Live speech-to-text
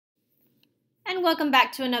And welcome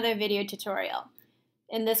back to another video tutorial.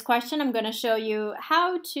 In this question, I'm going to show you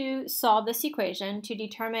how to solve this equation to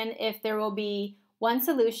determine if there will be one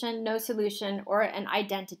solution, no solution, or an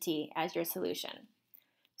identity as your solution.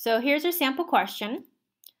 So here's your sample question.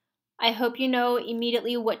 I hope you know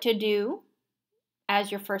immediately what to do as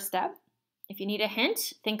your first step. If you need a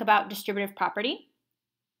hint, think about distributive property.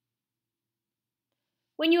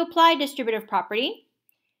 When you apply distributive property,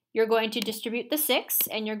 you're going to distribute the 6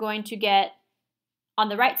 and you're going to get, on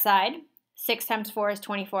the right side, 6 times 4 is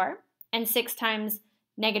 24, and 6 times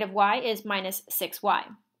negative y is minus 6y.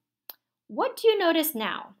 What do you notice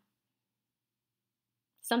now?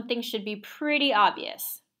 Something should be pretty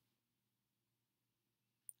obvious.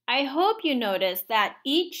 I hope you notice that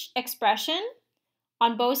each expression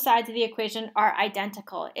on both sides of the equation are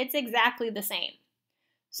identical. It's exactly the same.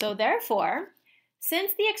 So therefore,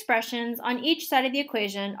 since the expressions on each side of the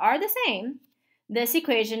equation are the same, this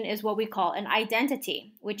equation is what we call an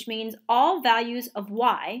identity, which means all values of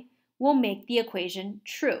y will make the equation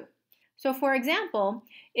true. So for example,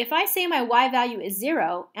 if I say my y value is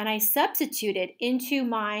 0 and I substitute it into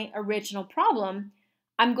my original problem,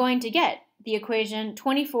 I'm going to get the equation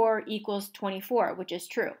 24 equals 24, which is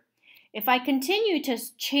true. If I continue to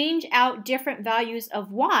change out different values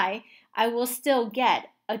of y, I will still get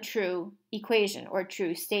a true equation or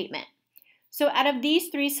true statement. So out of these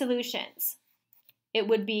three solutions, it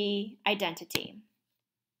would be identity,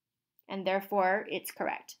 and therefore it's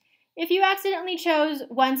correct. If you accidentally chose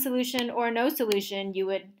one solution or no solution, you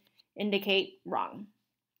would indicate wrong.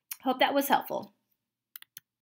 Hope that was helpful.